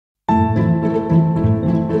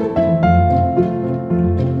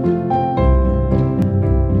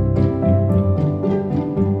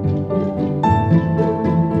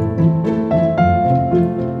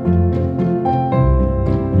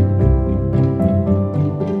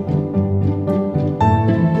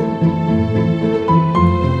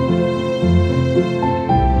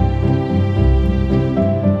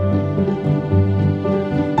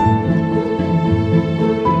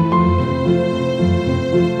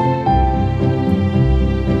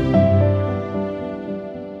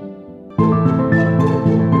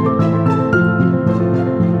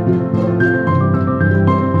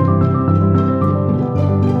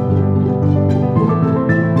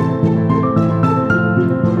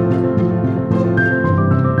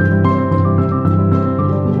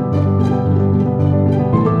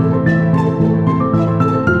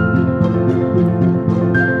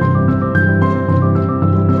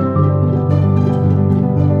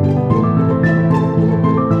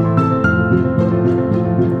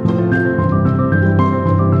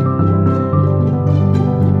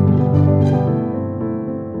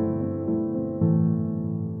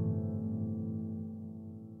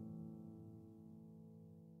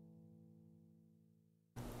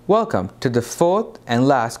Welcome to the fourth and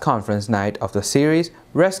last conference night of the series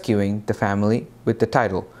Rescuing the Family with the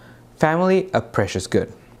title Family a Precious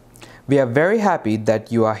Good. We are very happy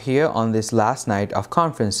that you are here on this last night of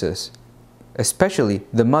conferences, especially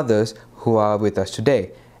the mothers who are with us today,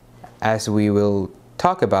 as we will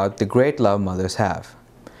talk about the great love mothers have.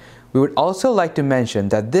 We would also like to mention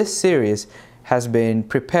that this series has been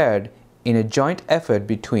prepared in a joint effort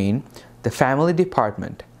between the Family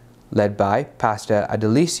Department, led by Pastor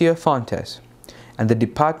Adelicia Fontes, and the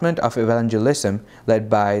Department of Evangelism, led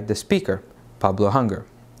by the speaker, Pablo Hunger,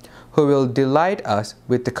 who will delight us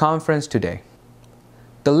with the conference today.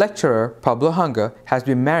 The lecturer, Pablo Hunger, has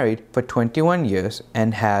been married for 21 years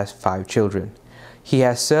and has 5 children. He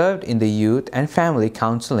has served in the youth and family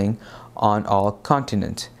counseling on all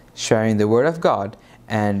continents, sharing the Word of God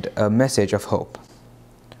and a message of hope.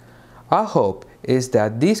 Our hope is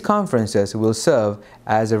that these conferences will serve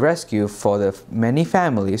as a rescue for the many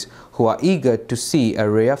families who are eager to see a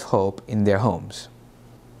ray of hope in their homes.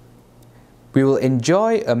 We will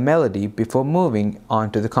enjoy a melody before moving on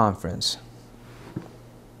to the conference.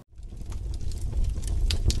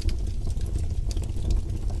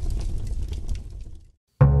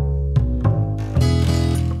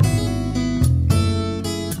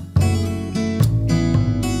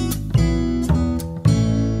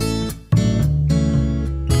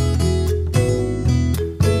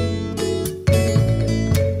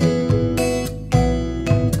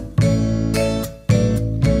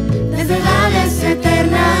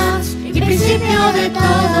 De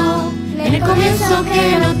todo, en el comienzo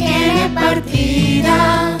que no tiene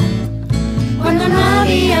partida, cuando no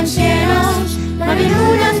habían cielos, no había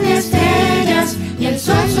lunas ni estrellas, y el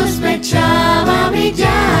sol sospechaba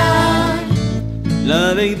brillar.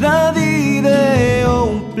 La deidad ideó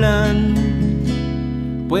un plan,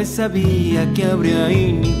 pues sabía que habría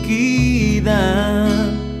iniquidad.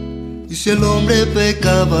 Y si el hombre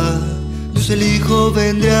pecaba, Dios el Hijo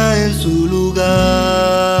vendría en su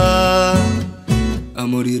lugar a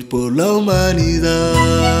morir por la humanidad.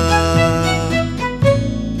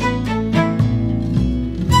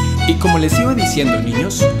 Y como les iba diciendo,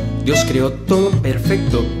 niños, Dios creó todo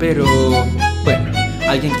perfecto, pero bueno,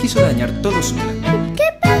 alguien quiso dañar todo su plan. ¿Qué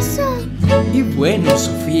pasó? Y bueno,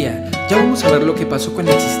 Sofía, ya vamos a ver lo que pasó con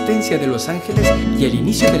la existencia de los ángeles y el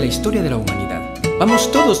inicio de la historia de la humanidad.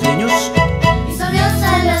 ¡Vamos todos, niños! Hizo Dios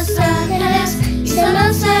a los ángeles, hizo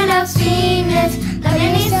los serafines,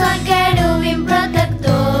 también hizo al querubín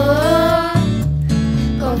protector,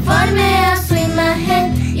 conforme a su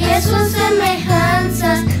imagen y a sus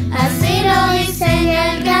semejanzas, así lo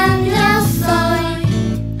diseña el gran yo soy.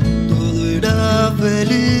 Todo era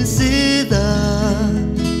felicidad,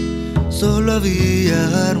 solo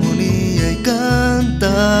había armonía y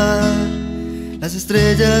cantar. Las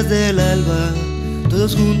estrellas del alba,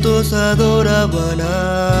 todos juntos adoraban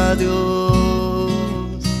a Dios.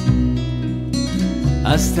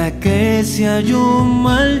 Hasta que se halló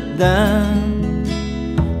maldad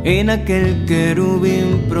en aquel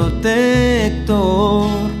querubín protector.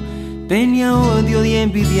 Tenía odio y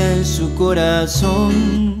envidia en su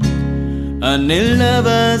corazón,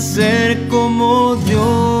 anhelaba ser como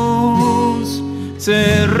Dios.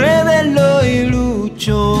 Se rebeló y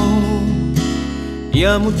luchó, y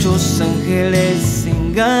a muchos ángeles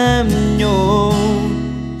engañó,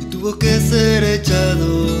 Y tuvo que ser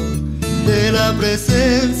echado de la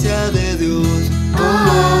presencia de Dios.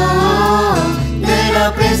 Oh, de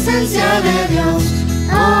la presencia de Dios.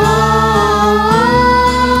 Oh,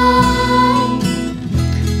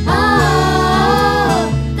 oh,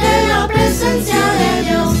 de la presencia de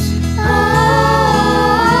Dios. Oh.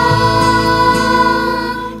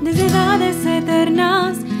 Desde edades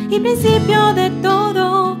eternas y principio de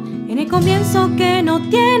todo, en el comienzo que no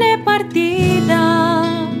tiene partida,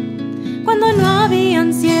 cuando no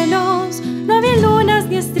habían cielos, no había lunas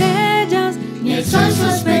ni estrellas, Ni el sol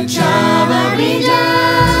sospechaba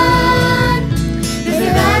brillar. Desde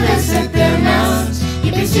edades eternas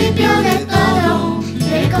y principio de todo,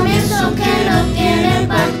 el comienzo que no tiene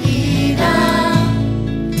partida,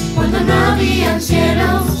 cuando no habían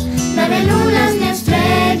cielos, no había lunas ni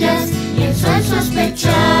estrellas, y el sol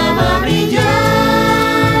sospechaba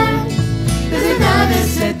brillar. Desde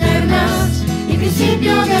edades eternas y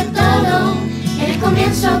principio de todo, el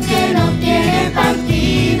comienzo que no tiene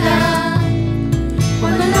partida,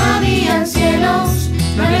 cuando no habían cielos,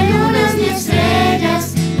 no había lunas ni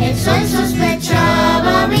estrellas, el sol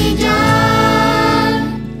sospechaba brillar.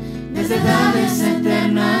 Desde edades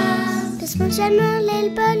eternas,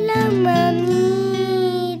 responsable por la humanidad.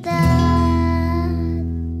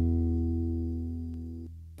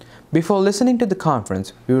 Before listening to the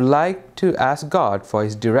conference, we would like to ask God for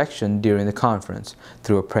His direction during the conference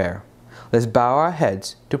through a prayer. Let's bow our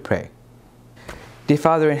heads to pray. Dear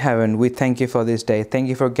Father in heaven, we thank you for this day. Thank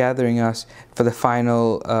you for gathering us for the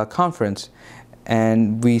final conference.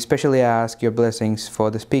 And we especially ask your blessings for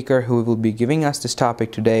the speaker who will be giving us this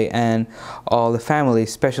topic today, and all the families,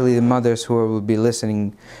 especially the mothers who will be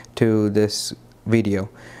listening to this video,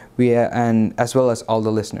 and as well as all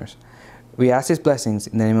the listeners. We ask these blessings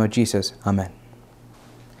in the name of Jesus. Amen.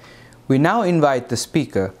 We now invite the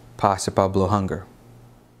speaker, Pastor Pablo Hunger.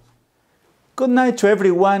 Good night to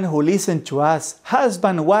everyone who listened to us,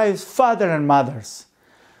 husband, wives, father and mothers.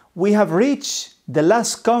 We have reached the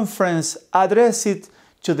last conference addressed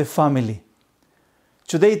to the family.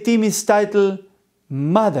 Today's theme is titled,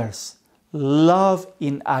 Mothers, Love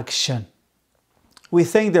in Action. We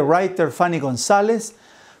thank the writer Fanny Gonzalez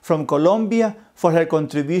from Colombia for her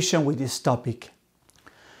contribution with this topic.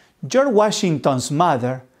 George Washington's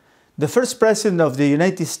mother, the first president of the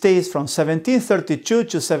United States from 1732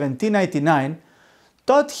 to 1799,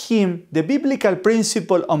 taught him the biblical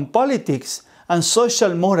principle on politics and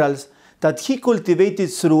social morals that he cultivated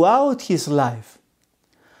throughout his life.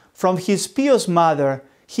 From his pious mother,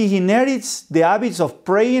 he inherits the habits of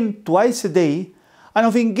praying twice a day and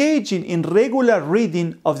of engaging in regular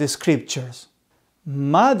reading of the scriptures.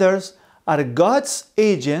 Mothers are God's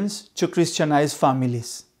agents to Christianize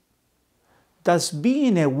families. Does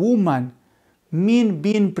being a woman mean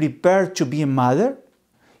being prepared to be a mother?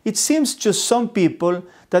 It seems to some people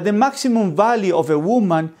that the maximum value of a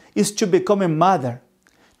woman is to become a mother,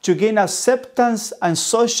 to gain acceptance and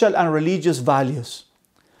social and religious values.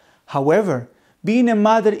 However, being a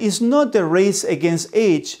mother is not a race against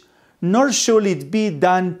age, nor should it be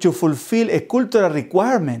done to fulfill a cultural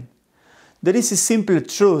requirement. There is a simple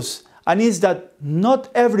truth, and is that not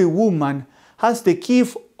every woman has the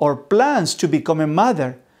gift or plans to become a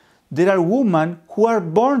mother. There are women who are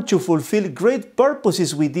born to fulfill great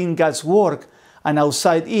purposes within God's work and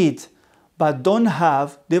outside it, but don't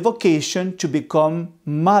have the vocation to become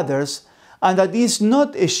mothers, and that is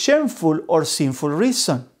not a shameful or sinful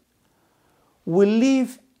reason. We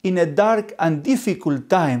live in a dark and difficult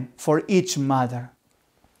time for each mother.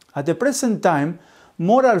 At the present time,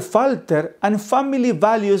 moral falter and family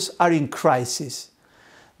values are in crisis.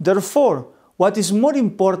 Therefore, what is more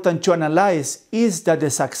important to analyze is that the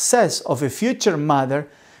success of a future mother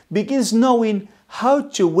begins knowing how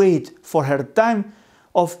to wait for her time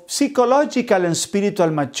of psychological and spiritual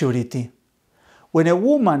maturity. When a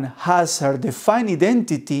woman has her defined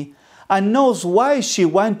identity and knows why she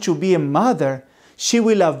wants to be a mother, she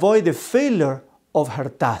will avoid the failure of her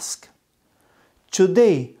task.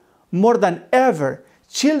 Today, more than ever,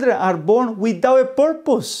 children are born without a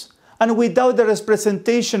purpose and without the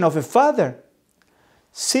representation of a father.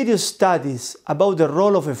 Serious studies about the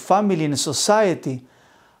role of a family in society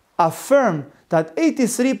affirm that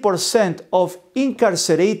 83% of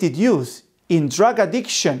incarcerated youth in drug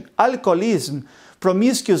addiction, alcoholism,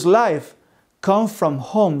 promiscuous life come from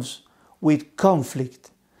homes with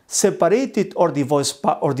conflict, separated or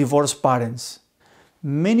divorced parents.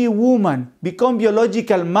 Many women become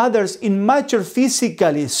biological mothers immature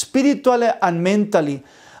physically, spiritually, and mentally,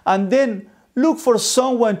 and then look for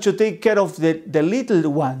someone to take care of the little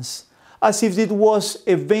ones, as if it was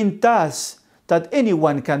a vain task that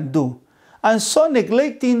anyone can do, and so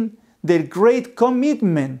neglecting their great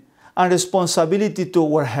commitment and responsibility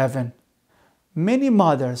toward heaven. Many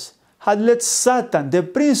mothers had let Satan, the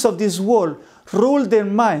prince of this world, rule their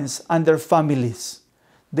minds and their families.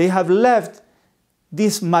 They have left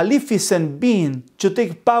this maleficent being to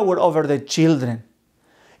take power over their children.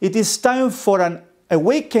 It is time for an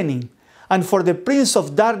awakening and for the prince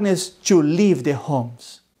of darkness to leave the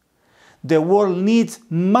homes. The world needs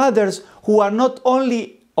mothers who are not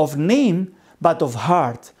only of name, but of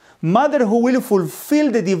heart. Mothers who will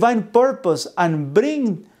fulfill the divine purpose and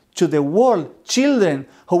bring to the world children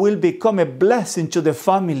who will become a blessing to the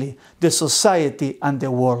family, the society, and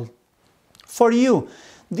the world. For you,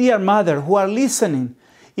 dear mother who are listening,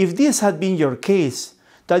 if this had been your case,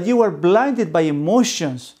 that you were blinded by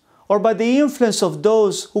emotions or by the influence of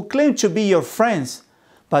those who claim to be your friends,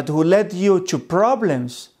 but who led you to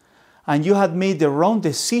problems, and you had made the wrong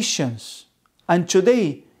decisions, and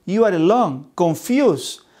today you are alone,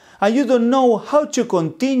 confused, and you don't know how to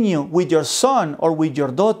continue with your son or with your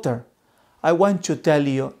daughter, I want to tell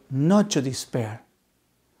you not to despair.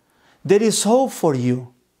 There is hope for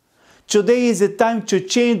you. Today is the time to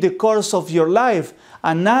change the course of your life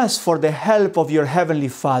and ask for the help of your Heavenly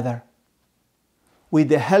Father. With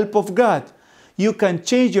the help of God, you can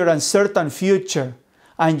change your uncertain future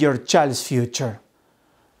and your child's future.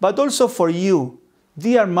 but also for you,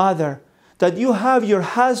 dear mother, that you have your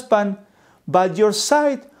husband by your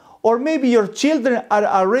side, or maybe your children are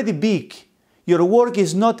already big. Your work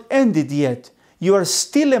is not ended yet. You are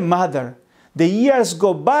still a mother. The years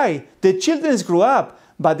go by, the children grow up,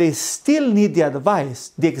 but they still need the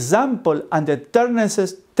advice, the example, and the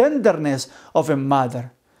tenderness of a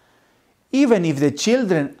mother. Even if the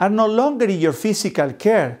children are no longer in your physical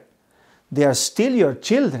care, they are still your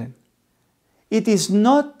children. It is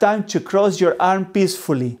not time to cross your arm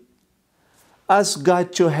peacefully. Ask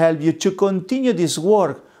God to help you to continue this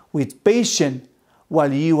work with patience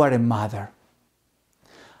while you are a mother.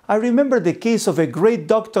 I remember the case of a great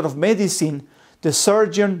doctor of medicine, the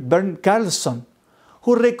surgeon Bernd Carlson,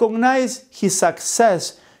 who recognized his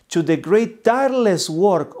success to the great tireless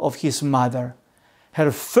work of his mother,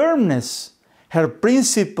 her firmness, her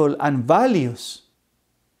principle and values,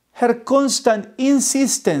 her constant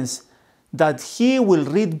insistence that he will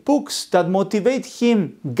read books that motivate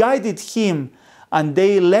him, guided him, and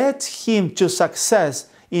they led him to success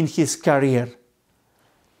in his career.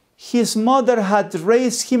 His mother had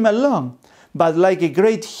raised him along, but like a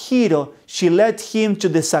great hero, she led him to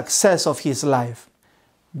the success of his life.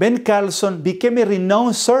 Ben Carlson became a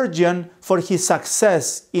renowned surgeon for his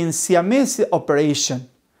success in Siamese operation.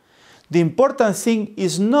 The important thing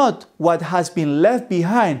is not what has been left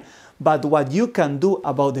behind, but what you can do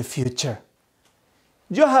about the future.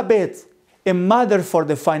 Jochebed, a mother for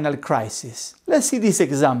the final crisis. Let's see this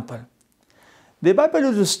example. The Bible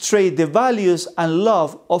illustrates the values and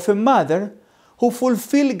love of a mother who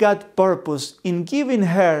fulfilled God's purpose in giving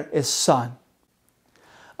her a son.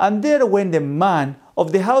 And there went the man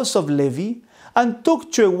of the house of Levi, and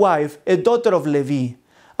took to a wife a daughter of Levi.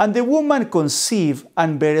 And the woman conceived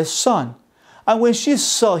and bare a son. And when she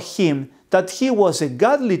saw him that he was a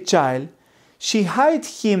godly child, she hid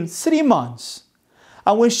him 3 months.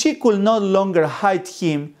 And when she could no longer hide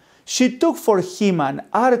him, she took for him an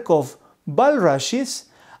ark of bulrushes,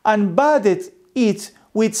 and bathed it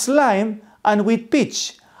with slime and with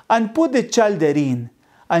pitch, and put the child therein,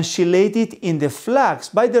 and she laid it in the flags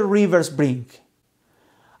by the river's brink.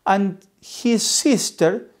 And his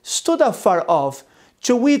sister stood afar off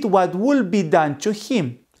to wit what would be done to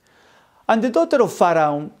him. And the daughter of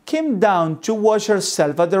Pharaoh came down to wash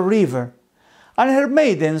herself at the river, and her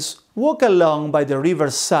maidens walked along by the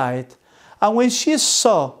river's side. And when she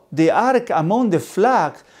saw the ark among the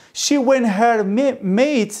flags, she went her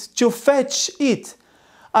maid to fetch it.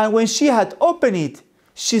 And when she had opened it,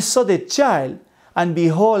 she saw the child, and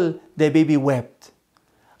behold, the baby wept.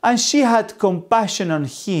 And she had compassion on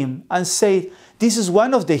him, and said, "This is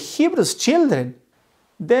one of the Hebrews' children."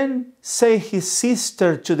 Then said his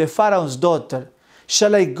sister to the Pharaoh's daughter,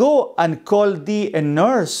 "Shall I go and call thee a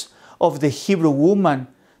nurse of the Hebrew woman,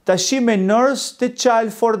 that she may nurse the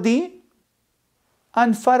child for thee?"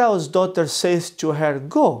 And Pharaoh's daughter says to her,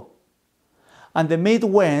 "Go." And the maid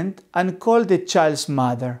went and called the child's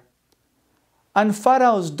mother. And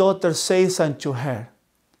Pharaoh's daughter says unto her,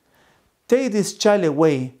 "Take this child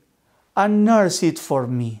away, and nurse it for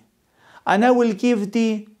me, and I will give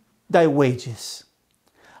thee thy wages."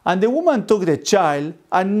 And the woman took the child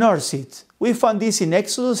and nursed it. We found this in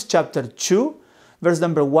Exodus chapter 2, verse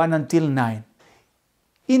number 1 until 9.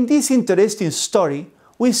 In this interesting story,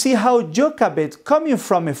 we see how Jochebed, coming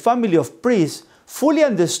from a family of priests, fully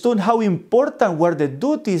understood how important were the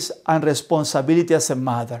duties and responsibilities as a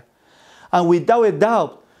mother. And without a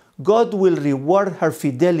doubt, God will reward her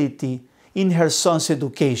fidelity in her son's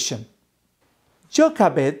education.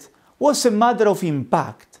 Jochebed was a mother of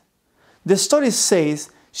impact. The story says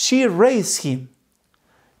she raised him.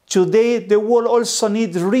 Today, the world also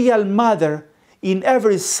needs real mother in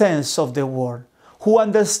every sense of the word, who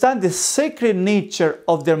understand the sacred nature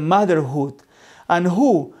of their motherhood, and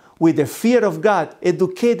who, with the fear of God,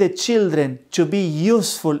 educate the children to be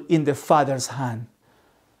useful in the father's hand.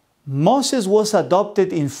 Moses was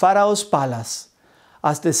adopted in Pharaoh's palace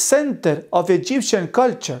as the center of Egyptian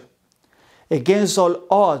culture. Against all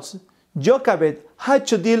odds, Jochebed had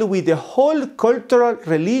to deal with the whole cultural,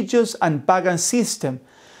 religious, and pagan system,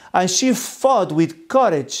 and she fought with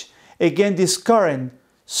courage against this current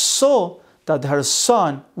so that her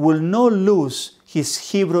son will not lose his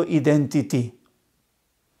Hebrew identity.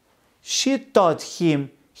 She taught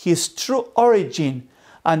him his true origin,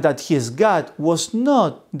 and that his God was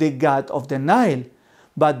not the God of the Nile,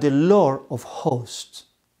 but the Lord of hosts.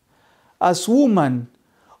 As women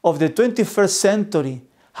of the 21st century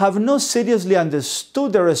have not seriously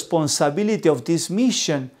understood the responsibility of this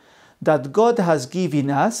mission that God has given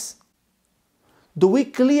us, do we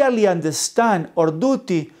clearly understand our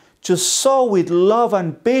duty to sow with love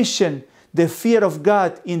and patience the fear of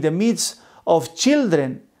God in the midst of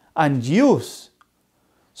children and youth,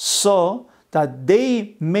 so that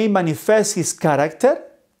they may manifest His character?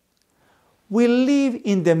 We live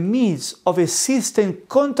in the midst of a system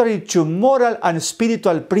contrary to moral and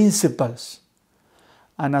spiritual principles.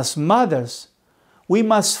 And as mothers, we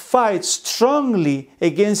must fight strongly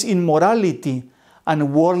against immorality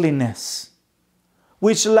and worldliness,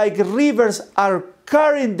 which like rivers are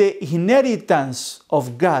carrying the inheritance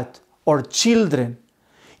of God or children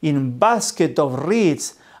in basket of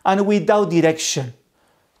reeds and without direction.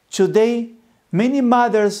 Today, many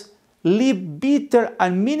mothers live bitter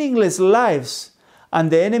and meaningless lives, and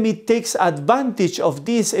the enemy takes advantage of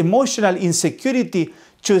this emotional insecurity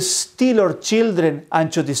to steal our children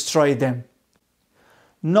and to destroy them.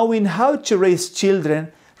 Knowing how to raise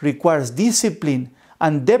children requires discipline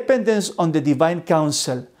and dependence on the divine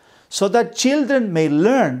counsel, so that children may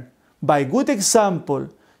learn by good example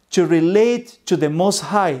to relate to the Most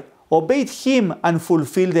High, obey Him, and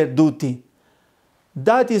fulfill their duty.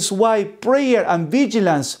 That is why prayer and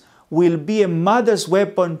vigilance will be a mother's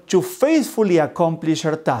weapon to faithfully accomplish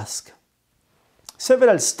her task.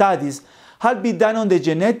 Several studies have been done on the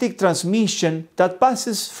genetic transmission that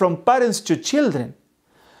passes from parents to children.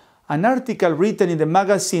 An article written in the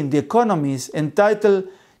magazine The Economist entitled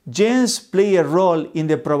 "Genes Play a Role in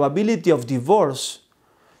the Probability of Divorce"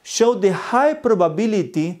 showed the high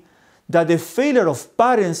probability that the failure of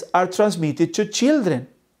parents are transmitted to children.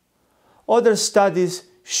 Other studies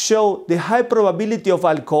show the high probability of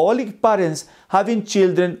alcoholic parents having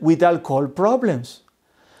children with alcohol problems.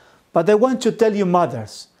 But I want to tell you,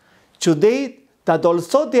 mothers, today, that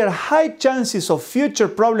although there are high chances of future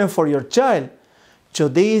problems for your child,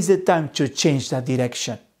 today is the time to change that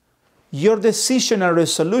direction. Your decision and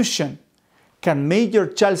resolution can make your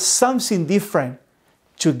child something different.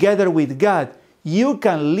 Together with God, you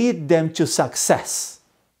can lead them to success.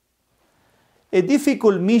 A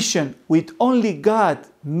difficult mission which only God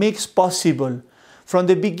makes possible. From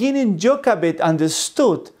the beginning, Jochebed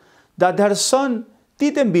understood that her son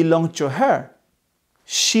didn't belong to her.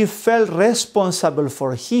 She felt responsible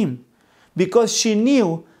for him because she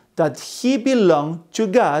knew that he belonged to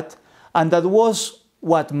God, and that was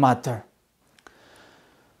what mattered.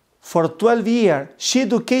 For 12 years, she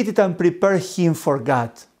educated and prepared him for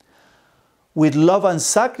God. With love and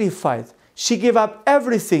sacrifice, she gave up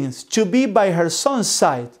everything to be by her son's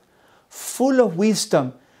side. Full of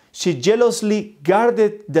wisdom, she jealously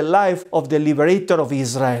guarded the life of the liberator of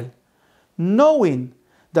Israel, knowing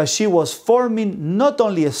that she was forming not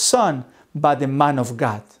only a son, but a man of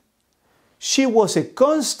God. She was a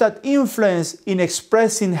constant influence in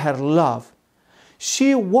expressing her love.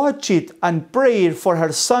 She watched and prayed for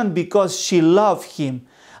her son because she loved him,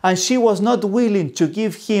 and she was not willing to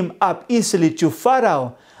give him up easily to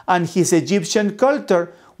Pharaoh and his Egyptian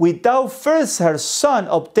culture without first her son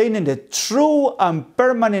obtaining a true and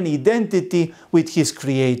permanent identity with his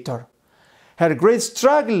Creator. Her great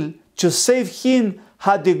struggle to save him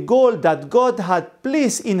had the goal that God had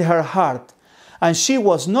placed in her heart, and she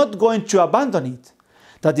was not going to abandon it.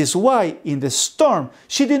 That is why, in the storm,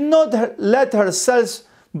 she did not let herself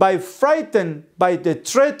be frightened by the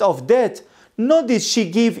threat of death, nor did she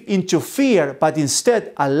give into fear, but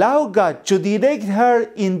instead allow God to direct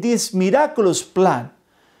her in this miraculous plan.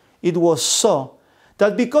 It was so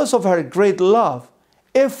that because of her great love,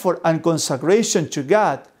 effort, and consecration to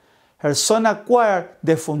God, her son acquired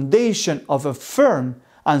the foundation of a firm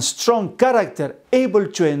and strong character able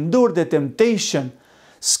to endure the temptation,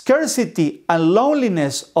 scarcity, and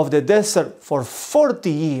loneliness of the desert for 40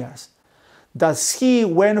 years. Thus he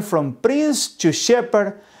went from prince to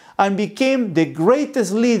shepherd and became the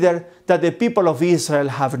greatest leader that the people of Israel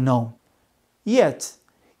have known. Yet,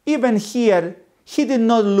 even here, he did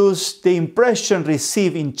not lose the impression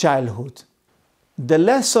received in childhood. The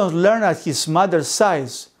lessons learned at his mother's side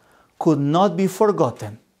could not be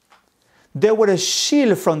forgotten. They were a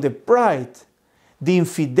shield from the pride, the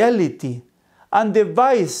infidelity, and the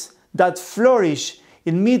vice that flourished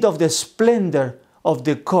in mid of the splendor of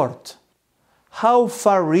the court. How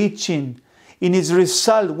far-reaching in its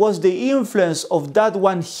result was the influence of that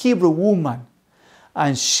one Hebrew woman,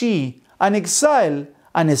 and she, an exile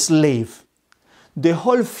and a slave. The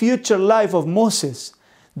whole future life of Moses,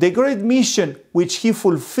 the great mission which he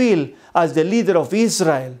fulfilled as the leader of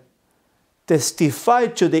Israel,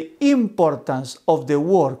 testified to the importance of the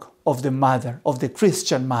work of the mother, of the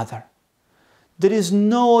Christian mother. There is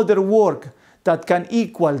no other work that can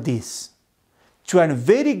equal this. To a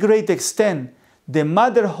very great extent, the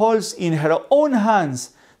mother holds in her own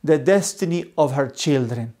hands the destiny of her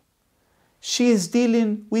children. She is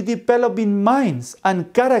dealing with developing minds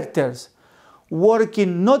and characters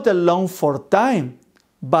working not alone for time,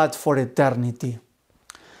 but for eternity.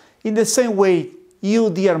 In the same way, you,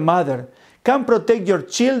 dear mother, can protect your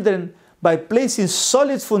children by placing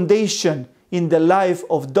solid foundation in the life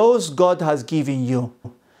of those God has given you,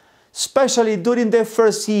 especially during the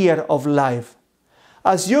first year of life.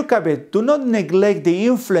 As Jochebed, do not neglect the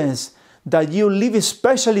influence that you leave,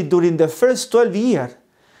 especially during the first 12 years.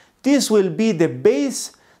 This will be the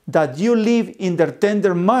base that you leave in their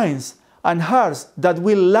tender minds and hearts that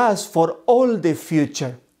will last for all the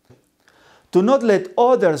future. Do not let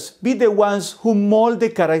others be the ones who mold the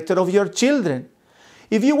character of your children.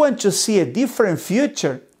 If you want to see a different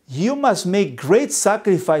future, you must make great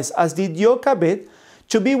sacrifice, as did Jochebed,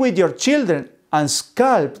 to be with your children and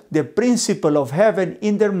sculpt the principle of heaven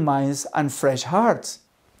in their minds and fresh hearts.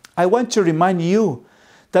 I want to remind you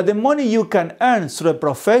that the money you can earn through a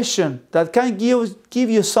profession that can give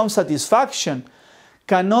you some satisfaction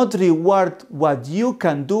cannot reward what you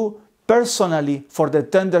can do personally for the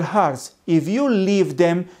tender hearts if you leave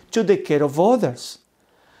them to the care of others.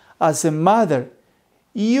 As a mother,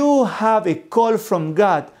 you have a call from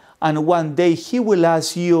God, and one day He will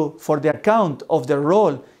ask you for the account of the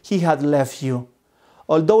role He had left you.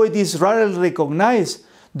 Although it is rarely recognized,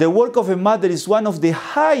 the work of a mother is one of the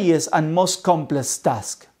highest and most complex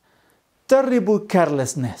tasks. Terrible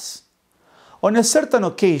carelessness. On a certain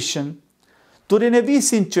occasion, during a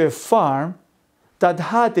visit to a farm that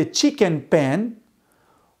had a chicken pen,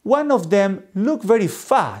 one of them looked very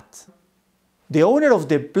fat. The owner of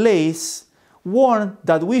the place warned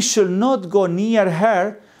that we should not go near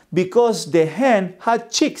her because the hen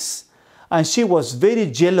had chicks and she was very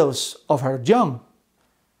jealous of her young.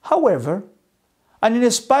 However, and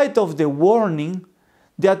in spite of the warning,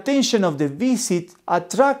 the attention of the visit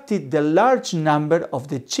attracted the large number of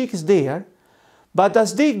the chicks there, but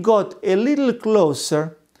as they got a little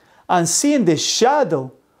closer and seeing the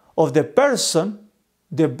shadow of the person,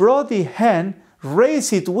 the broody hen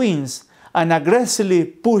raised its wings and aggressively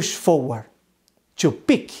pushed forward to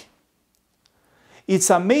pick.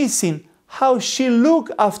 It's amazing how she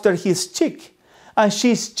looked after his chick, and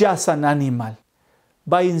she's just an animal.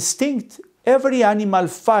 By instinct, every animal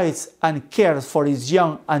fights and cares for its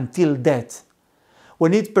young until death,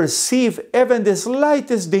 when it perceives even the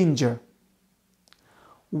slightest danger.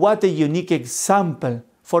 What a unique example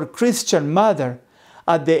for Christian mother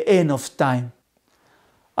at the end of time.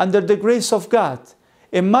 Under the grace of God,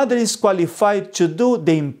 a mother is qualified to do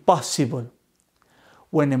the impossible.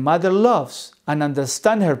 When a mother loves and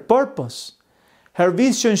understands her purpose, her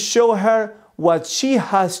vision shows her what she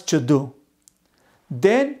has to do.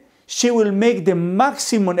 Then she will make the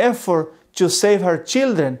maximum effort to save her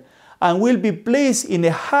children and will be placed in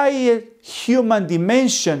a higher human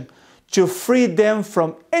dimension to free them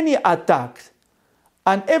from any attack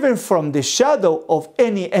and even from the shadow of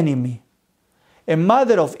any enemy. A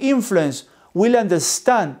mother of influence will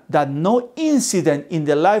understand that no incident in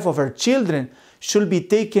the life of her children should be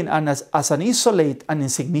taken as an isolate and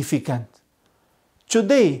insignificant.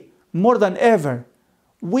 Today, more than ever,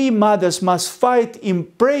 we mothers must fight in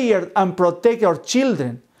prayer and protect our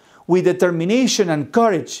children with determination and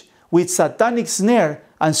courage, with satanic snare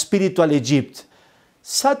and spiritual Egypt.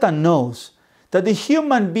 Satan knows that the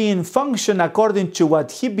human being functions according to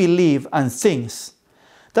what he believes and thinks.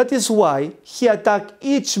 That is why he attacks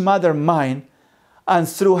each mother's mind and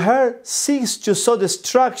through her seeks to sow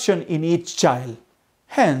destruction in each child.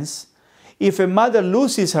 Hence, if a mother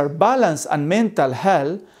loses her balance and mental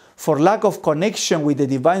health for lack of connection with the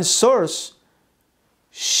divine source,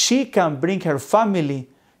 she can bring her family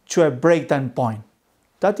to a breakdown point.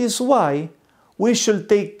 That is why we should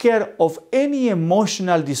take care of any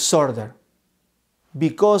emotional disorder,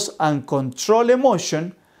 because uncontrolled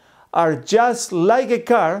emotions are just like a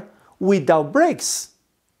car without brakes.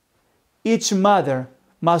 Each mother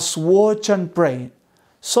must watch and pray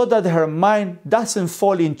so that her mind doesn't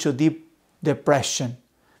fall into deep depression,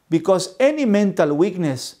 because any mental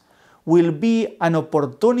weakness will be an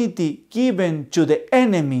opportunity given to the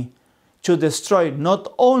enemy to destroy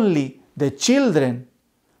not only the children,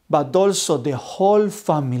 but also the whole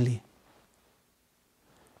family.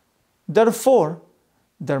 Therefore,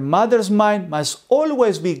 their mother's mind must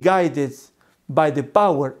always be guided by the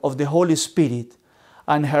power of the Holy Spirit,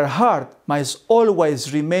 and her heart must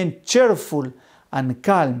always remain cheerful and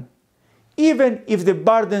calm, even if the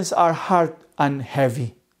burdens are hard and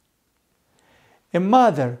heavy. A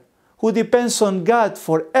mother who depends on God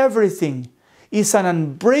for everything is an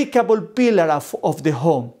unbreakable pillar of the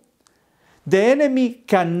home. The enemy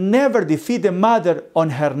can never defeat a mother on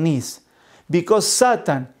her knees, because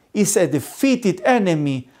Satan is a defeated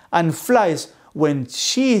enemy and flies when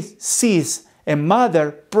she sees a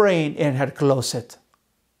mother praying in her closet.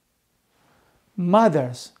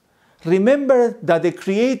 Mothers, remember that the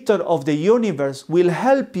Creator of the universe will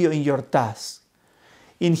help you in your task.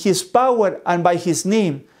 In His power and by His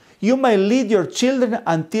name, you may lead your children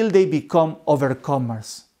until they become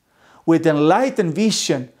overcomers. With enlightened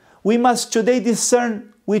vision, we must today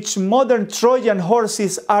discern which modern Trojan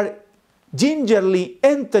horses are gingerly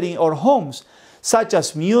entering our homes, such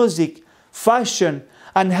as music, fashion,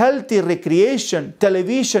 unhealthy recreation,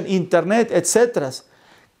 television, internet, etc.,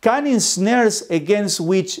 cunning snares against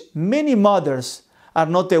which many mothers are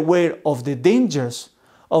not aware of the dangers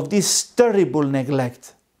of this terrible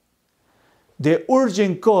neglect. The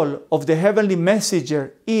urgent call of the heavenly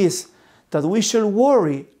messenger is that we should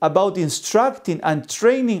worry about instructing and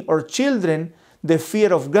training our children the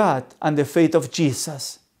fear of God and the faith of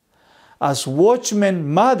Jesus. As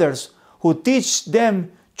watchmen mothers who teach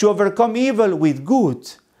them to overcome evil with good,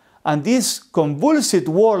 and this convulsed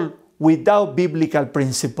world without biblical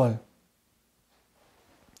principle.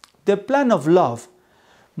 The plant of love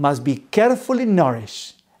must be carefully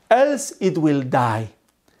nourished, else it will die.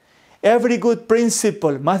 Every good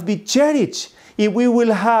principle must be cherished if we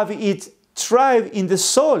will have it thrive in the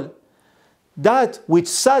soul. That which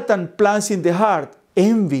Satan plants in the heart,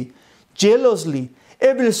 envy, jealousy,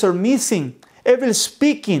 evil surmising, evil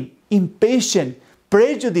speaking, impatience,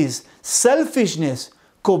 prejudice, selfishness,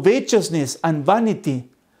 covetousness, and vanity,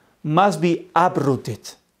 must be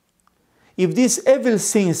uprooted. If these evil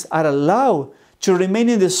things are allowed to remain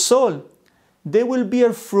in the soul, they will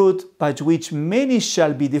bear fruit by which many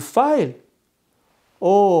shall be defiled.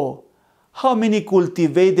 Oh, how many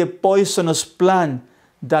cultivate the poisonous plant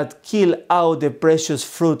that kill out the precious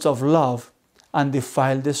fruits of love and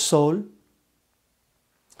defile the soul?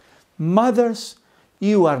 Mothers,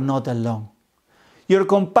 you are not alone. Your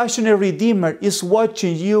compassionate Redeemer is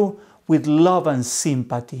watching you with love and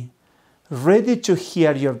sympathy, ready to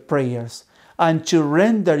hear your prayers and to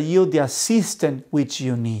render you the assistance which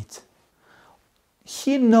you need.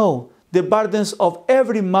 He knows the burdens of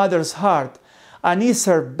every mother's heart and is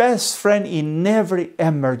her best friend in every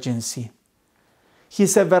emergency.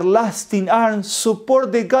 His everlasting arms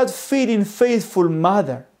support the God-fearing faithful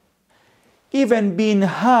mother. Even being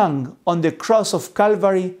hung on the cross of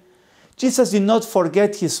Calvary, Jesus did not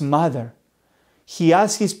forget his mother. He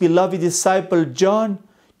asked his beloved disciple John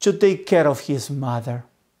to take care of his mother.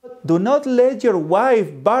 Do not let your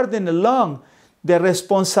wife burden along the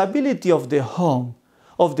responsibility of the home,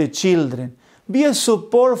 of the children. Be a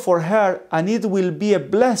support for her, and it will be a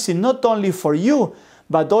blessing not only for you,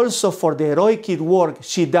 but also for the heroic work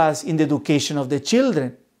she does in the education of the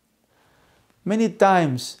children. Many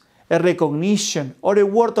times, a recognition or a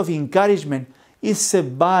word of encouragement is a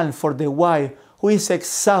balm for the wife who is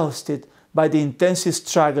exhausted by the intense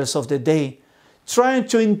struggles of the day, trying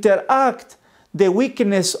to interact the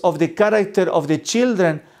weakness of the character of the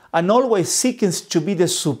children and always seeking to be the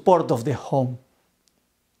support of the home.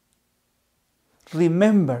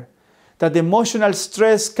 Remember that emotional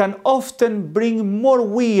stress can often bring more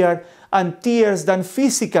wear and tears than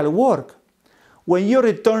physical work. When you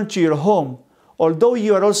return to your home, although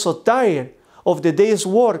you are also tired of the day's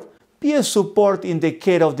work, be a support in the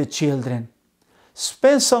care of the children.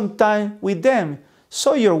 Spend some time with them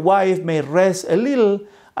so your wife may rest a little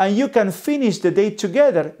and you can finish the day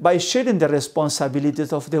together by sharing the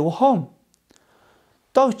responsibilities of the home.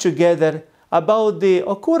 Talk together about the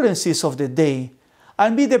occurrences of the day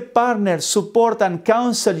and be the partner, support, and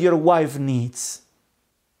counsel your wife needs.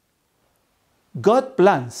 God's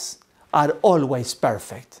plans are always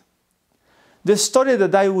perfect. The story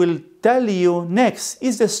that I will tell you next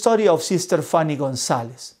is the story of Sister Fanny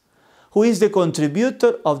Gonzalez, who is the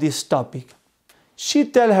contributor of this topic. She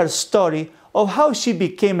tells her story of how she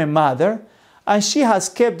became a mother, and she has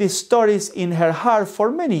kept these stories in her heart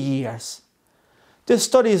for many years. The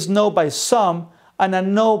story is known by some and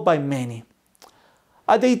unknown by many.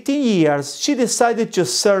 At 18 years, she decided to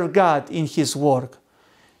serve God in His work.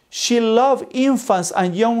 She loved infants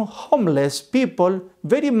and young homeless people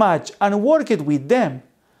very much and worked with them.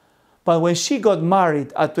 But when she got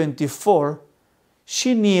married at 24,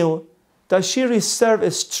 she knew that she reserved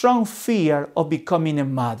a strong fear of becoming a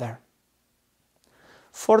mother.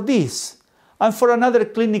 For this, and for another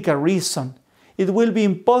clinical reason, it will be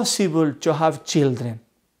impossible to have children.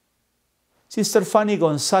 Sister Fanny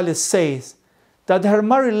Gonzalez says that her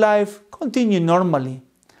married life continued normally,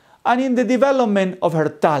 and in the development of her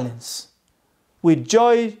talents. With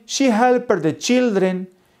joy, she helped the children,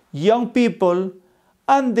 young people,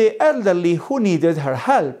 and the elderly who needed her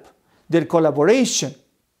help, their collaboration.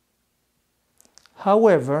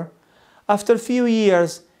 However, after a few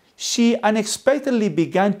years, she unexpectedly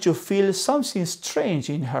began to feel something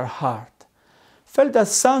strange in her heart, felt that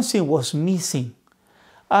something was missing,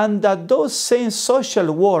 and that those same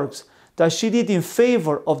social works that she did in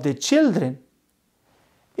favor of the children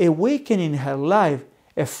awakened in her life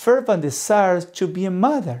a fervent desire to be a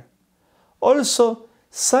mother. Also,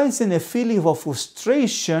 sensing a feeling of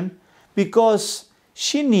frustration because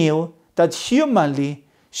she knew that humanly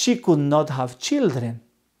she could not have children.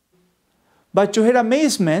 But to her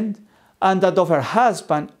amazement and that of her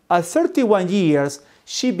husband, at 31 years,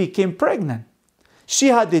 she became pregnant. She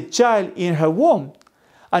had a child in her womb,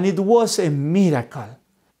 and it was a miracle.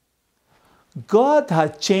 God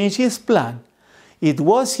had changed His plan. It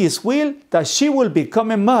was His will that she would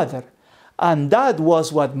become a mother, and that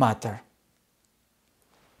was what mattered.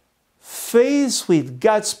 Faced with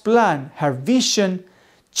God's plan, her vision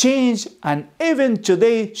changed, and even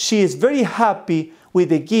today she is very happy with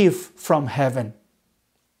the gift from heaven.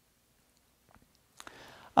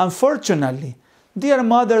 Unfortunately, there are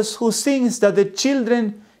mothers who think that the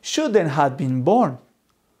children shouldn't have been born.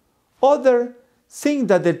 Others think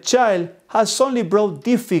that the child has only brought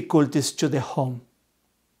difficulties to the home,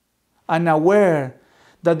 unaware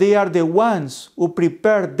that they are the ones who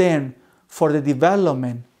prepare them for the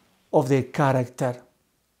development of their character,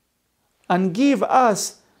 and give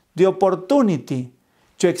us the opportunity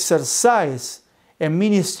to exercise a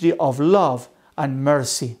ministry of love and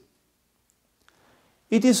mercy.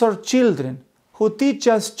 It is our children who teach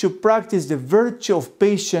us to practice the virtue of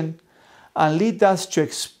patience and lead us to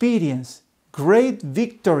experience great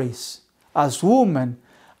victories as woman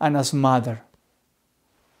and as mother.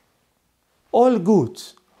 All good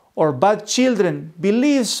or bad children,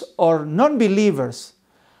 believers or non-believers,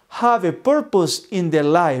 have a purpose in the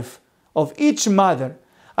life of each mother,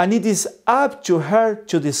 and it is up to her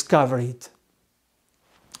to discover it.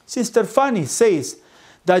 Sister Fanny says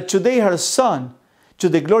that today her son, to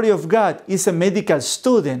the glory of God, is a medical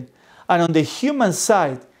student, and on the human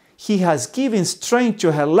side, he has given strength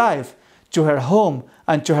to her life, to her home,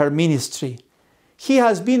 and to her ministry. He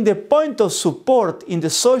has been the point of support in the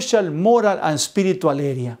social, moral, and spiritual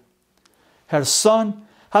area. Her son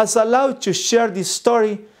has allowed to share this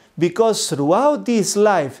story because throughout his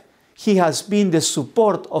life, he has been the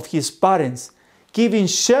support of his parents, giving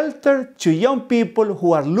shelter to young people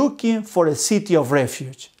who are looking for a city of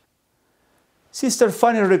refuge. Sister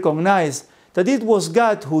Fanny recognized that it was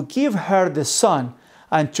God who gave her the son,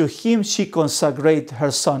 and to Him she consecrated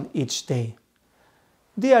her son each day.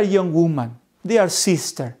 They are young women, they are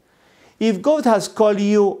sisters. If God has called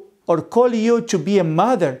you to be a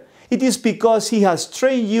mother, it is because He has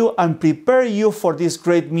trained you and prepared you for this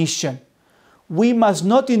great mission. We must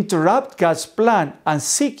not interrupt God's plan and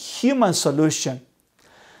seek human solution.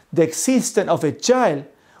 The existence of a child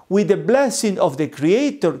with the blessing of the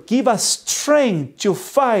Creator gives us strength to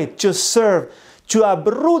fight, to serve, to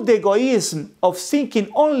uproot the egoism of thinking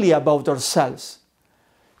only about ourselves.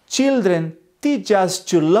 Children teach us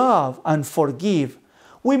to love and forgive.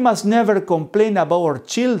 We must never complain about our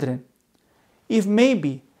children. If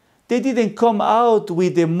maybe they didn't come out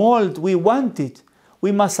with the mold we wanted,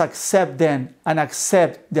 we must accept them and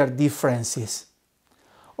accept their differences.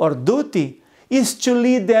 Our duty is to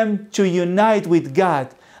lead them to unite with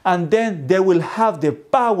God, and then they will have the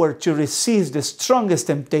power to resist the strongest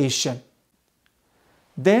temptation.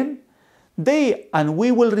 Then they and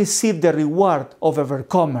we will receive the reward of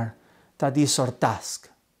overcomer. That is our task.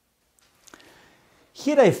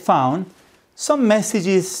 Here I found some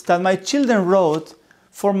messages that my children wrote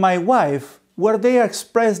for my wife, where they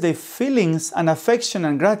express their feelings and affection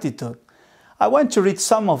and gratitude. I want to read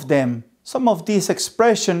some of them. Some of these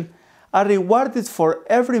expressions are rewarded for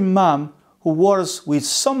every mom who works with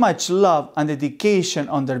so much love and dedication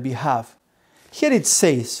on their behalf. Here it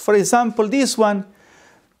says, for example, this one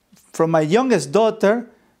from my youngest daughter: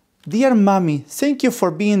 "Dear Mommy, thank you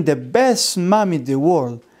for being the best mom in the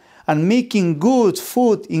world and making good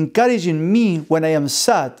food, encouraging me when I am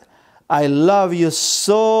sad. I love you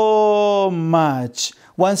so much.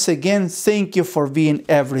 Once again, thank you for being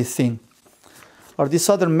everything." Or this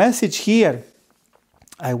other message here: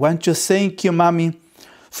 "I want to thank you, Mommy,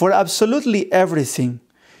 for absolutely everything.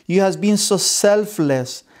 You have been so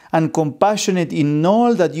selfless and compassionate in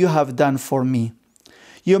all that you have done for me.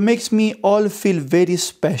 You make me all feel very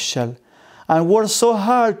special and work so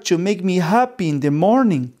hard to make me happy in the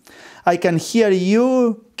morning. I can hear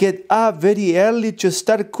you get up very early to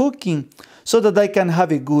start cooking so that I can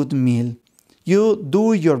have a good meal. You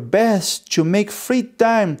do your best to make free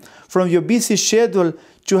time from your busy schedule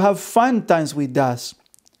to have fun times with us.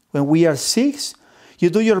 When we are sick, you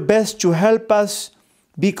do your best to help us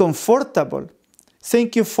be comfortable.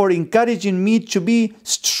 Thank you for encouraging me to be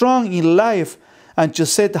strong in life and to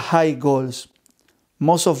set high goals.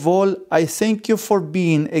 Most of all, I thank you for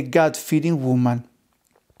being a God-fearing woman.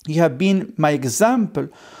 You have been my example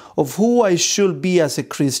of who I should be as a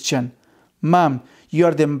Christian. Mom, you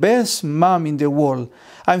are the best mom in the world.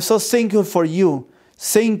 I'm so thankful for you.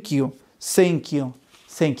 Thank you, thank you,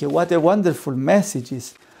 thank you. What a wonderful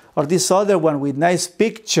messages. Or this other one with nice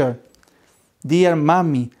picture. Dear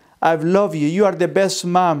mommy, I love you. You are the best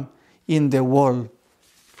mom in the world.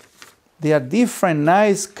 There are different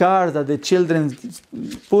nice cards that the children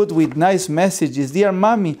put with nice messages. Dear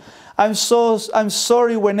mommy, I'm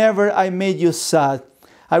sorry whenever I made you sad.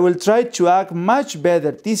 I will try to act much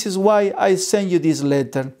better. This is why I send you this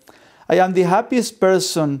letter. I am the happiest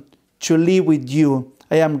person to live with you.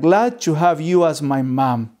 I am glad to have you as my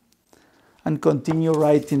mom. And continue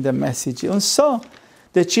writing the message. And so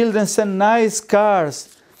the children send nice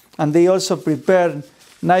cards, and they also prepare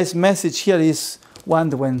nice message. Here is one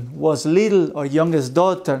when was little or youngest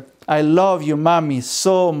daughter. I love you, mommy,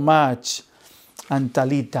 so much. And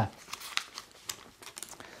Talita.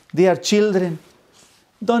 Dear children,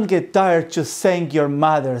 don't get tired to thank your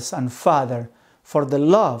mothers and father for the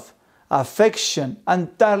love, affection,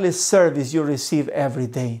 and tireless service you receive every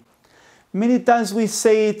day. Many times we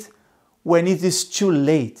say it when it is too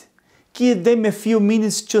late. Give them a few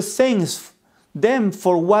minutes to thank them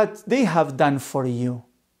for what they have done for you.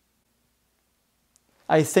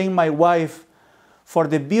 I thank my wife for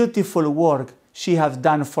the beautiful work she has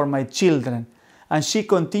done for my children, and she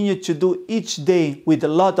continued to do each day with a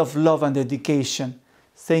lot of love and dedication.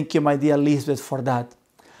 Thank you, my dear Lisbeth, for that.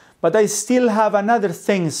 But I still have another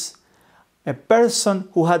thanks, a person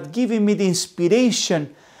who had given me the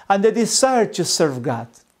inspiration and the desire to serve God.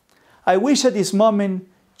 I wish at this moment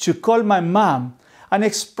to call my mom and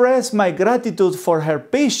express my gratitude for her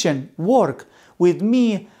patient work with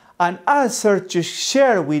me and ask her to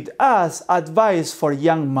share with us advice for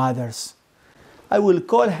young mothers. I will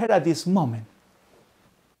call her at this moment.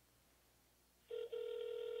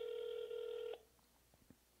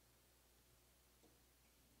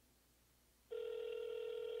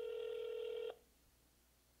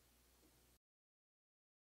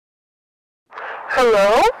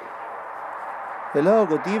 Hello? Hello,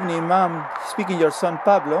 good evening, ma'am. Speaking your son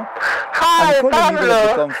Pablo. Hi, I'm calling you at the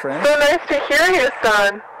Pablo. conference. So nice to hear you,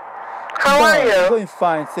 son. How are I'm you? doing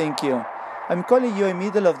fine, thank you. I'm calling you in the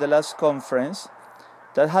middle of the last conference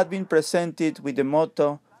that had been presented with the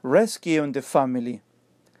motto, Rescuing the Family.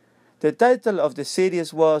 The title of the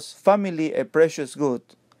series was Family, a Precious Good.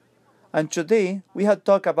 And today we had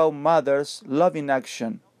talked about mothers' love in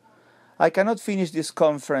action. I cannot finish this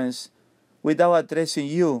conference without addressing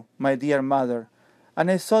you, my dear mother, and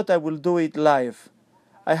I thought I will do it live.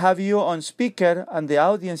 I have you on speaker and the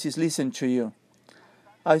audience is listening to you.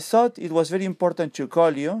 I thought it was very important to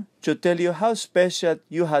call you to tell you how special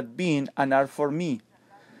you had been and are for me.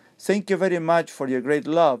 Thank you very much for your great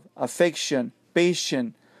love, affection,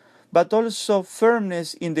 patience, but also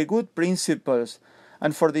firmness in the good principles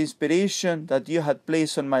and for the inspiration that you had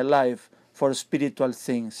placed on my life for spiritual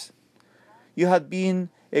things. You had been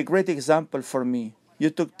a great example for me. You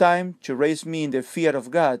took time to raise me in the fear of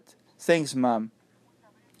God. Thanks, Mom.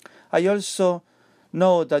 I also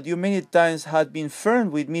know that you many times had been firm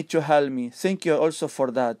with me to help me. Thank you also for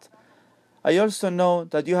that. I also know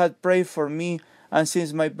that you had prayed for me, and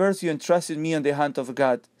since my birth you entrusted me in the hand of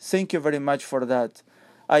God. Thank you very much for that.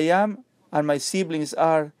 I am, and my siblings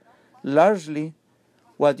are, largely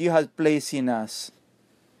what you had placed in us.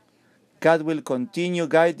 God will continue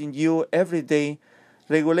guiding you every day,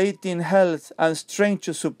 regulating health and strength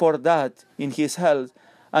to support that in His health,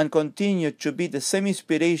 and continue to be the same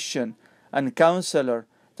inspiration and counselor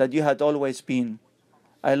that you had always been.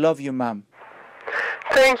 I love you, Mom.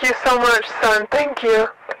 Thank you so much, son. Thank you.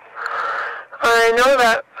 I know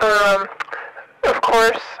that, of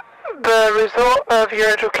course, the result of your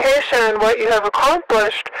education and what you have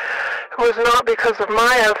accomplished was not because of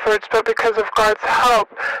my efforts, but because of God's help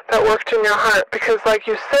that worked in your heart. Because like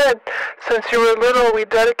you said, since you were little, we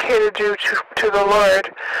dedicated you to the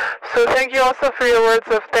Lord. So thank you also for your words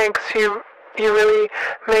of thanks. You really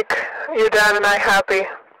make your dad and I happy.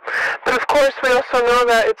 But of course, we also know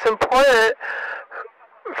that it's important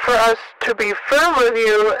for us to be firm with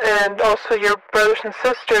you and also your brothers and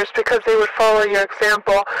sisters because they would follow your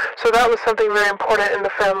example. So that was something very important in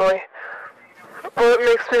the family. Well, it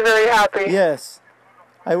makes me very happy. Yes.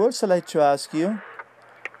 I would also like to ask you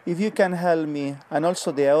if you can help me and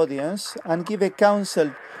also the audience and give a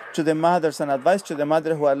counsel to the mothers and advice to the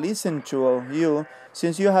mothers who are listening to you,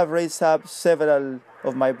 since you have raised up several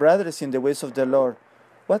of my brothers in the ways of the Lord.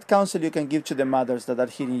 What counsel you can give to the mothers that are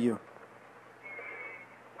hearing you?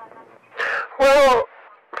 Well,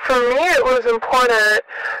 for me it was important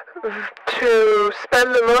to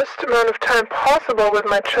spend the most amount of time possible with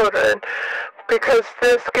my children because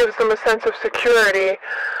this gives them a sense of security.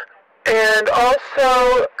 And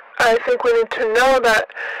also, I think we need to know that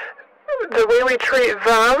the way we treat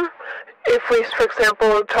them, if we, for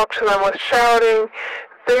example, talk to them with shouting,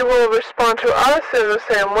 they will respond to us in the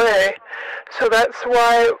same way. So that's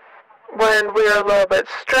why when we are a little bit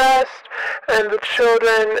stressed and the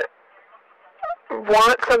children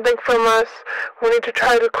want something from us, we need to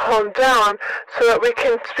try to calm down so that we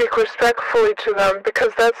can speak respectfully to them,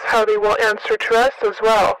 because that's how they will answer to us as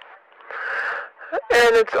well.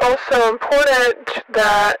 And it's also important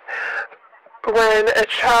that when a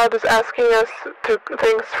child is asking us to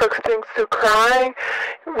things through crying,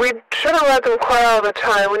 we shouldn't let them cry all the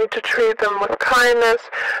time. We need to treat them with kindness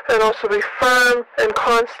and also be firm and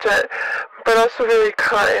constant, but also very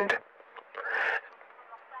kind.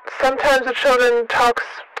 Sometimes the children talks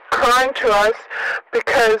crying to us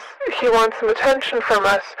because he wants some attention from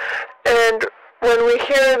us, and when we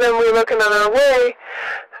hear them, we look another way,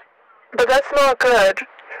 but that's not good.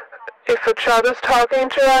 If a child is talking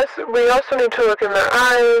to us, we also need to look in their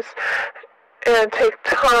eyes and take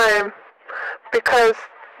time because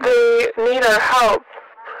they need our help.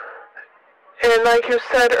 And like you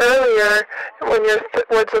said earlier, when your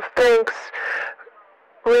words of thanks,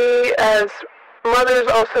 we as mothers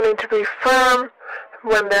also need to be firm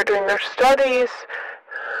when they're doing their studies,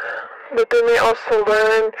 but they may also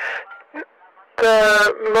learn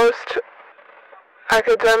the most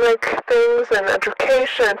academic things and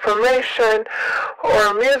education, information,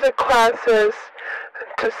 or music classes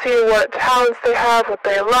to see what talents they have, what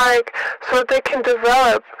they like, so that they can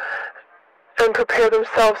develop and prepare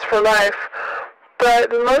themselves for life. But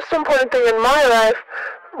the most important thing in my life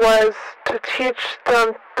was to teach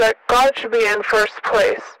them that God should be in first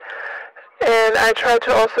place. And I tried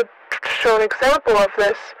to also show an example of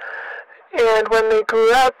this. And when they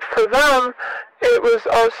grew up, for them, it was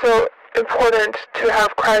also important to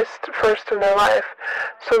have Christ first in their life.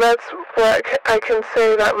 So that's what I can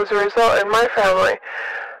say that was a result in my family.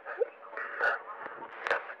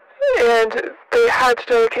 And they had to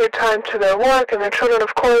dedicate time to their work and their children,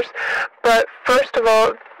 of course, but first of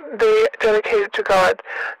all, they dedicated to God.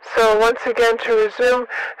 So once again, to resume,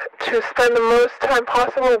 to spend the most time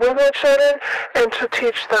possible with their children and to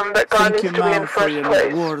teach them that God needs to be in first place. Thank you,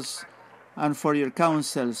 Mom, for your words and for your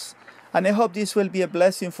counsels. And I hope this will be a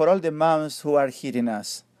blessing for all the moms who are hearing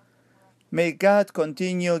us. May God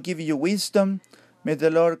continue giving you wisdom. May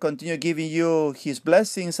the Lord continue giving you His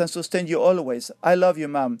blessings and sustain you always. I love you,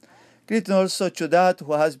 Mom. Greeting also to Dad,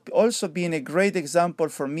 who has also been a great example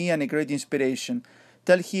for me and a great inspiration.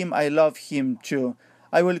 Tell him I love him too.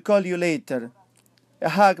 I will call you later. A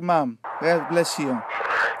hug, Mom. God bless you.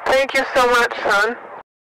 Thank you so much, son.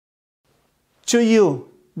 To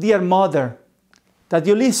you, dear mother, that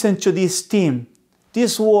you listen to this team,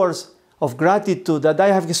 these words of gratitude that I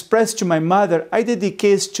have expressed to my mother, I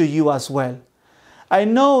dedicate to you as well. I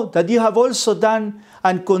know that you have also done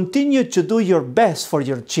and continue to do your best for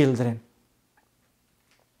your children.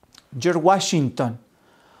 George Washington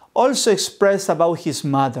also expressed about his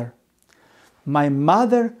mother. My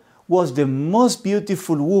mother was the most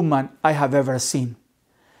beautiful woman I have ever seen.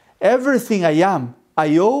 Everything I am,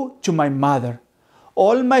 I owe to my mother.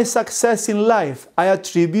 All my success in life I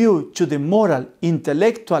attribute to the moral,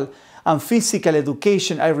 intellectual, and physical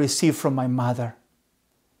education I received from my mother.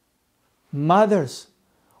 Mothers,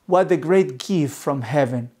 what a great gift from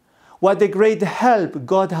heaven. What a great help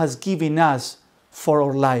God has given us for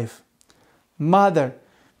our life. Mother,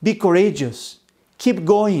 be courageous. Keep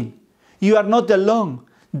going. You are not alone.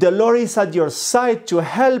 The Lord is at your side to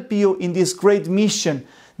help you in this great mission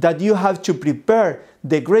that you have to prepare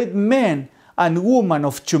the great men and women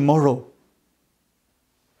of tomorrow.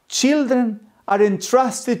 Children are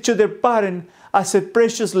entrusted to their parents as a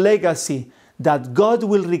precious legacy that God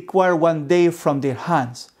will require one day from their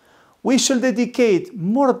hands. We should dedicate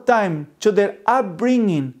more time to their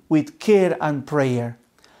upbringing with care and prayer.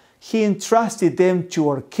 He entrusted them to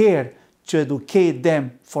our care to educate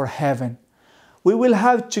them for heaven. We will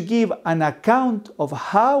have to give an account of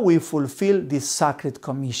how we fulfill this sacred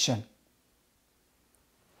commission.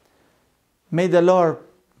 May the Lord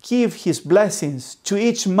give His blessings to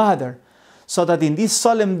each mother so that in this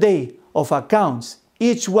solemn day of accounts,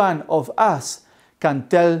 each one of us can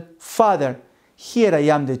tell, Father, here I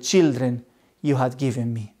am the children you had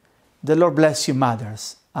given me. The Lord bless you,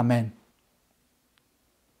 mothers. Amen.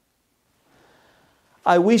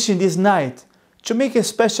 I wish in this night to make a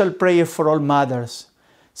special prayer for all mothers,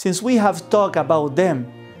 since we have talked about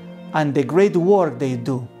them and the great work they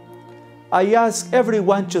do, I ask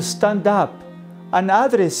everyone to stand up and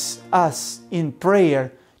address us in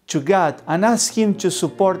prayer to God and ask Him to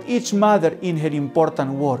support each mother in her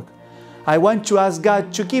important work. I want to ask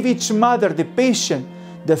God to give each mother the patience,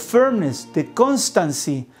 the firmness, the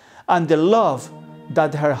constancy, and the love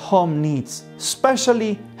that her home needs,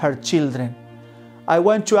 especially her children. I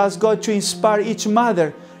want to ask God to inspire each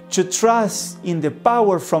mother to trust in the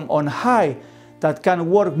power from on high that can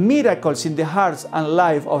work miracles in the hearts and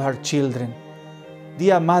life of her children.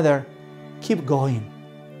 Dear mother, keep going.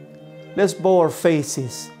 Let's bow our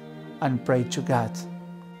faces and pray to God.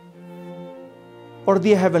 Our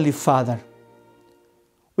dear Heavenly Father,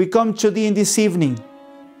 we come to Thee in this evening,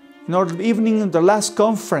 in our evening in the last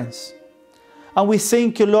conference, and we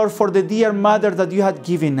thank You, Lord, for the dear mother that You had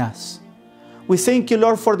given us. We thank You,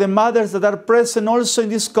 Lord, for the mothers that are present also in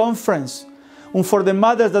this conference, and for the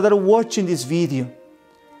mothers that are watching this video.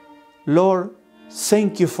 Lord,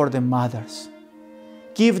 thank You for the mothers.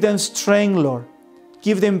 Give them strength, Lord.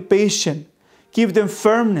 Give them patience. Give them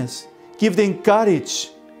firmness. Give them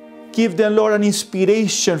courage. Give them, Lord, an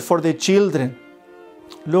inspiration for the children.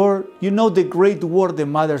 Lord, You know the great work the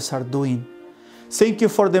mothers are doing. Thank You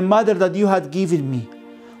for the mother that You had given me.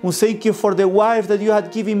 And thank You for the wife that You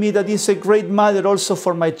had given me that is a great mother also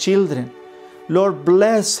for my children. Lord,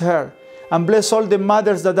 bless her and bless all the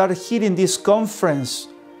mothers that are here in this conference.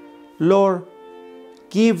 Lord,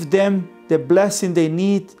 give them the blessing they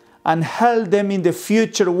need and help them in the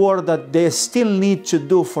future work that they still need to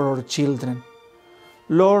do for our children.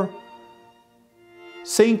 Lord,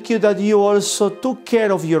 thank You that You also took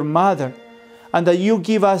care of Your mother and that You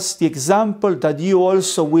give us the example that You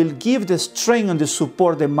also will give the strength and the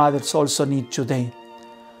support the mothers also need today.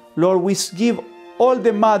 Lord, we give all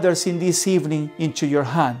the mothers in this evening into Your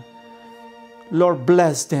hand. Lord,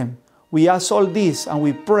 bless them. We ask all this and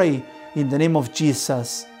we pray in the name of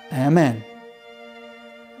Jesus. Amen.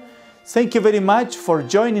 Thank you very much for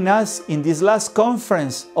joining us in this last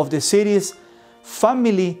conference of the series,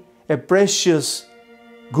 Family, a Precious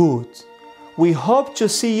Good. We hope to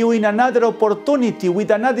see you in another opportunity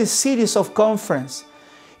with another series of conference.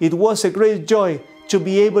 It was a great joy to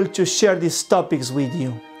be able to share these topics with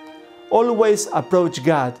you. Always approach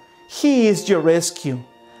God. He is your rescue.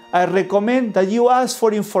 I recommend that you ask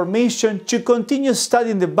for information to continue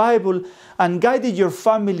studying the Bible and guiding your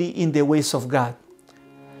family in the ways of God.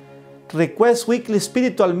 Request weekly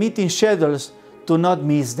spiritual meeting schedules. Do not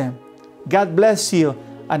miss them. God bless you,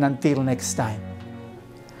 and until next time.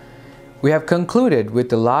 We have concluded with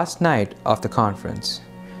the last night of the conference.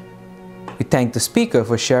 We thank the speaker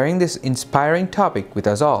for sharing this inspiring topic with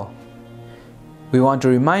us all. We want to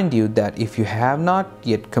remind you that if you have not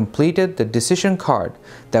yet completed the decision card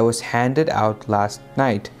that was handed out last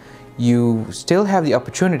night, you still have the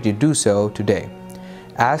opportunity to do so today.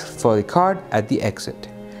 Ask for the card at the exit.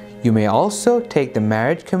 You may also take the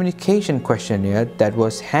marriage communication questionnaire that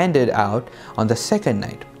was handed out on the second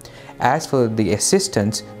night. Ask for the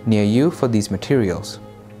assistants near you for these materials.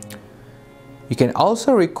 You can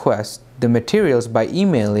also request the materials by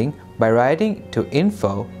emailing by writing to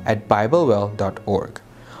info@biblewell.org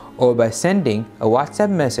or by sending a WhatsApp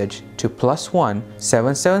message to +1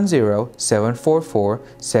 770 744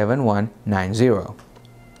 7190.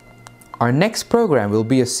 Our next program will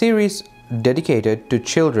be a series dedicated to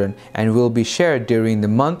children and will be shared during the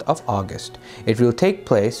month of August. It will take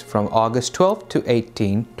place from August 12 to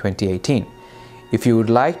 18, 2018. If you would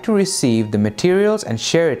like to receive the materials and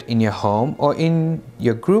share it in your home or in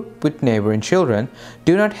your group with neighboring children,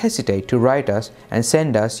 do not hesitate to write us and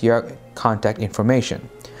send us your contact information.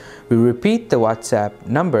 We repeat the WhatsApp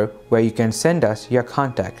number where you can send us your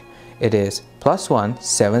contact. It is +1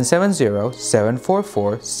 770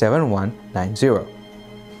 744 7190.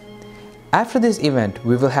 After this event,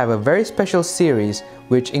 we will have a very special series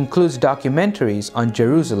which includes documentaries on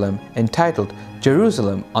Jerusalem entitled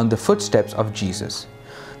Jerusalem on the Footsteps of Jesus.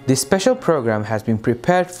 This special program has been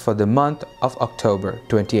prepared for the month of October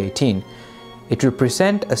 2018. It will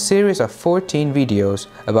present a series of 14 videos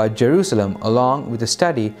about Jerusalem along with a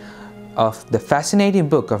study of the fascinating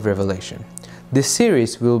book of Revelation. This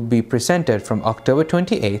series will be presented from October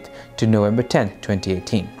 28th to November 10th,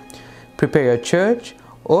 2018. Prepare your church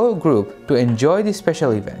or group to enjoy these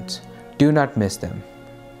special events. Do not miss them.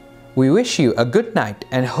 We wish you a good night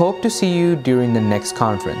and hope to see you during the next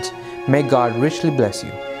conference. May God richly bless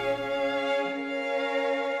you.